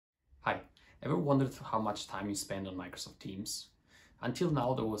Ever wondered how much time you spend on Microsoft Teams? Until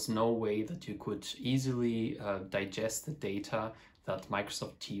now, there was no way that you could easily digest the data that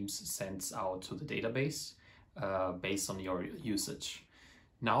Microsoft Teams sends out to the database based on your usage.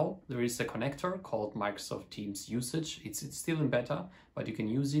 Now there is a connector called Microsoft Teams Usage. It's still in beta, but you can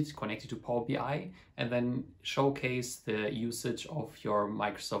use it, connect it to Power BI, and then showcase the usage of your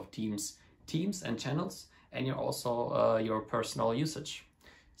Microsoft Teams and channels, and your personal usage.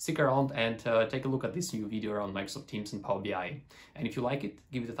 Stick around and take a look at this new video around Microsoft Teams and Power BI. And if you like it,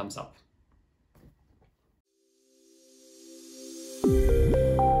 give it a thumbs up.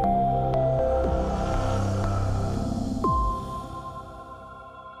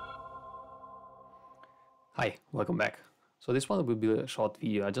 Hi, welcome back. So this one will be a short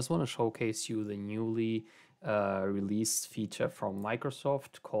video. I just want to showcase you the newly released feature from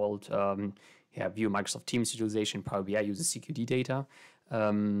Microsoft called View Microsoft Teams Utilization Power BI uses CQD data. I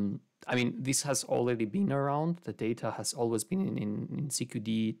mean, this has already been around. The data has always been in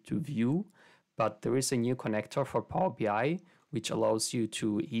CQD to view, but there is a new connector for Power BI which allows you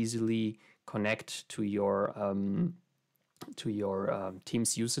to easily connect to your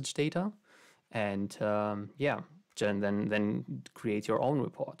Teams usage data, and then create your own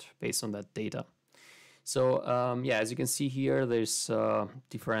report based on that data. So as you can see here, there's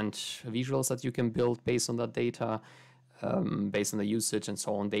different visuals that you can build based on that data, based on the usage and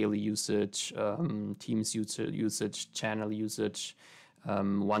so on, daily usage, Teams usage, channel usage,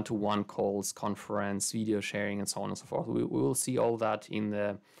 one-to-one calls, conference, video sharing, and so on and so forth. We will see all that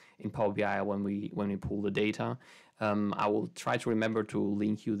in Power BI when we pull the data. I will try to remember to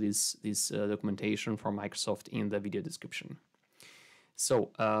link you this documentation from Microsoft in the video description.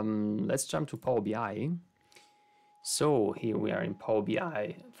 So let's jump to Power BI. So here we are in Power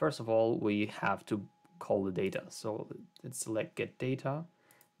BI. First of all, we have to call the data. So let's select Get Data,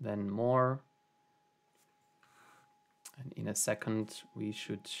 then More. And in a second, we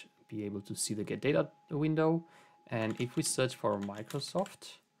should be able to see the Get Data window. And if we search for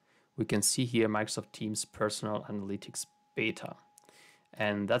Microsoft, we can see here Microsoft Teams Personal Analytics Beta.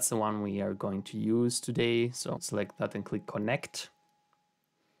 And that's the one we are going to use today. So select that and click Connect.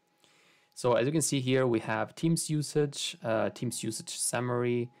 So as you can see here, we have Teams usage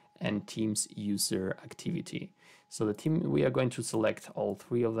summary, and Teams user activity. So we are going to select all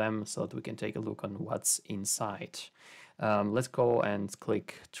three of them so that we can take a look on what's inside. Let's go and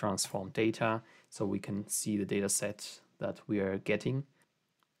click Transform Data so we can see the data set that we are getting.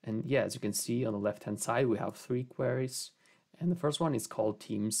 And yeah, as you can see on the left-hand side, we have three queries. And the first one is called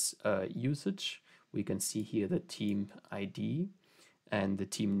Teams usage. We can see here the team ID and the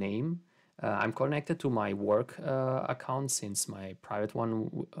team name. I'm connected to my work account, since my private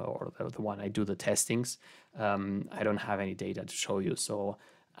one, or the one I do the testings, I don't have any data to show you. So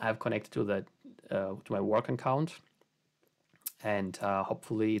I've connected to my work account, and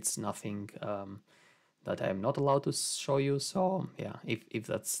hopefully it's nothing that I'm not allowed to show you. So yeah, if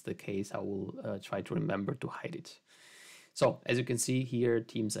that's the case, I will try to remember to hide it. So as you can see here,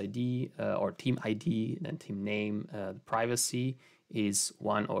 Teams ID or team ID and team name, the privacy is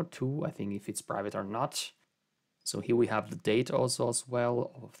 1 or 2, I think, if it's private or not. So here we have the date also as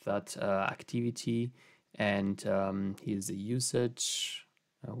well of that activity, and here's the usage.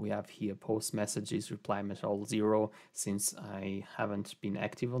 We have here post messages, reply message all 0, since I haven't been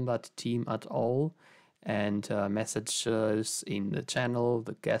active on that team at all, and messages in the channel,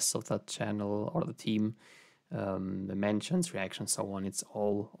 the guests of that channel or the team, the mentions, reactions, so on, it's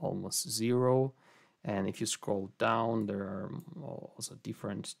all almost 0. And if you scroll down, there are also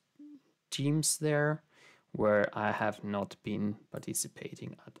different teams there where I have not been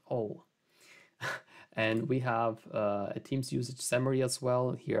participating at all. And we have a Teams usage summary as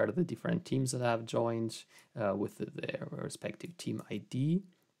well. Here are the different teams that have joined with their respective team ID.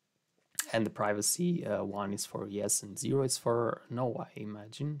 And the privacy, 1 is for yes and 0 is for no, I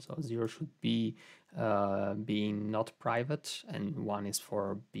imagine. So 0 should be being not private, and 1 is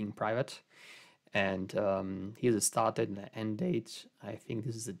for being private. And here's the start date and the end date. I think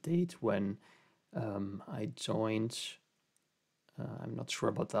this is the date when I joined. I'm not sure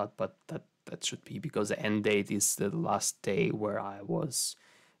about that, but that should be, because the end date is the last day where I was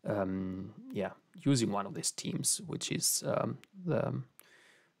using one of these teams, which is the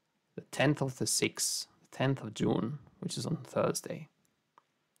 10th of the 6th, 10th of June, which is on Thursday.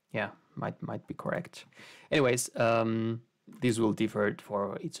 Yeah, might be correct. Anyways, this will differ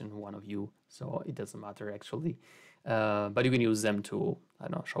for each and one of you, so it doesn't matter actually. But you can use them to, I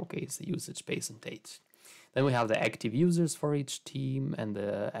don't know, showcase the usage, base, and date. Then we have the active users for each team and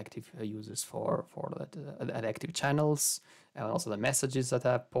the active users for the active channels, and also the messages that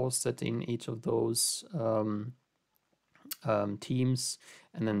I've posted in each of those teams,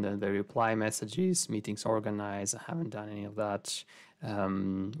 and then the reply messages, meetings organized. I haven't done any of that.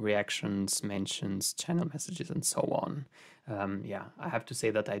 Reactions, mentions, channel messages, and so on. Yeah, I have to say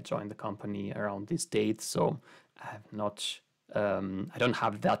that I joined the company around this date, so I have not. I don't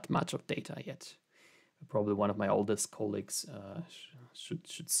have that much of data yet. Probably one of my oldest colleagues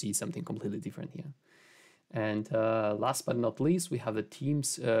should see something completely different here. And last but not least, we have the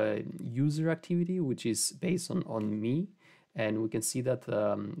Teams user activity, which is based on me. And we can see that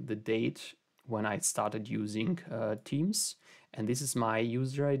the date when I started using Teams, and this is my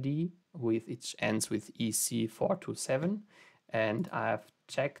user ID, it ends with EC427. And I've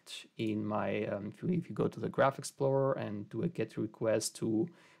checked in my, if you go to the Graph Explorer and do a GET request to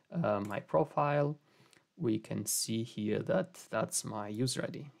my profile, we can see here that that's my user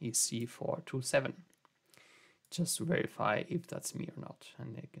ID, EC427. Just to verify if that's me or not,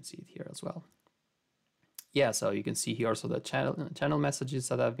 and you can see it here as well. Yeah, so you can see here also the channel messages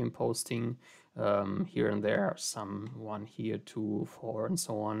that I've been posting here and there, some 1 here, 2, 4, and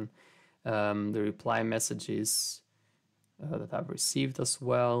so on. The reply messages that I've received as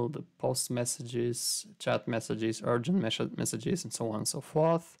well, the post messages, chat messages, urgent messages, and so on and so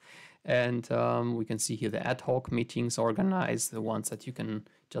forth. And we can see here the ad hoc meetings organized, the ones that you can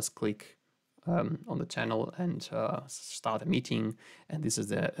just click on the channel and start a meeting. And this is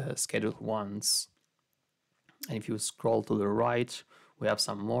the scheduled ones. And if you scroll to the right, we have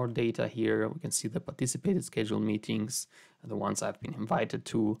some more data here. We can see the participated scheduled meetings, the ones I've been invited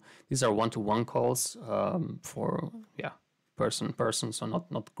to. These are one-to-one calls for person, so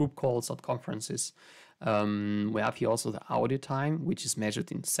not group calls, not conferences. We have here also the audio time, which is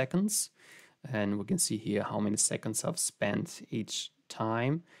measured in seconds. And we can see here how many seconds I've spent each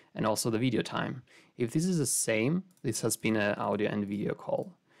time, and also the video time. If this is the same, this has been an audio and video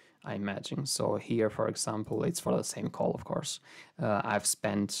call, I imagine. So here, for example, it's for the same call, of course. I've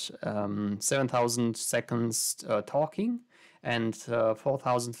spent 7,000 seconds talking, and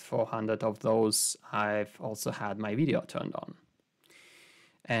 4,400 of those I've also had my video turned on.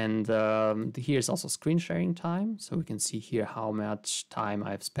 And here's also screen sharing time. So we can see here how much time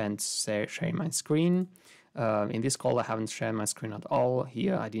I've spent sharing my screen. In this call, I haven't shared my screen at all.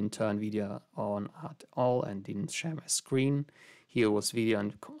 Here, I didn't turn video on at all and didn't share my screen. Here was video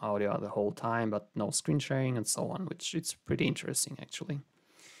and audio the whole time, but no screen sharing and so on, which it's pretty interesting actually.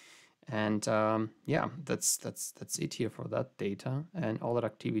 And yeah, that's it here for that data. And other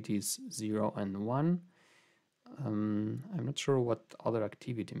activities 0 and 1. I'm not sure what other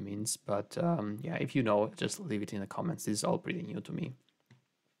activity means, but yeah, if you know, just leave it in the comments. This is all pretty new to me.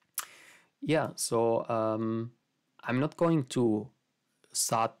 Yeah, so I'm not going to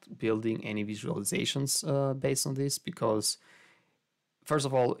start building any visualizations based on this, because first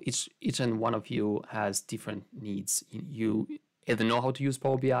of all, each and one of you has different needs. You either know how to use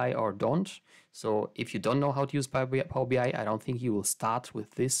Power BI or don't. So if you don't know how to use Power BI, I don't think you will start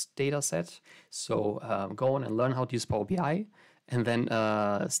with this data set. So go on and learn how to use Power BI, and then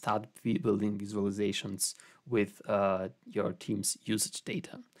start building visualizations with your team's usage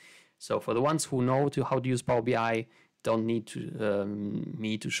data. So for the ones who know how to use Power BI, don't need to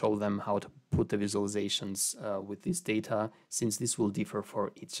me to show them how to put the visualizations with this data, since this will differ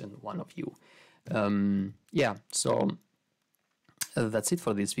for each and one of you. Yeah, so that's it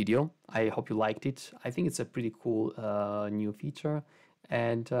for this video. I hope you liked it. I think it's a pretty cool new feature,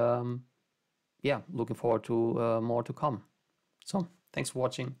 and yeah, looking forward to more to come. So thanks for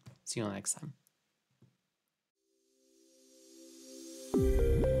watching. See you next time.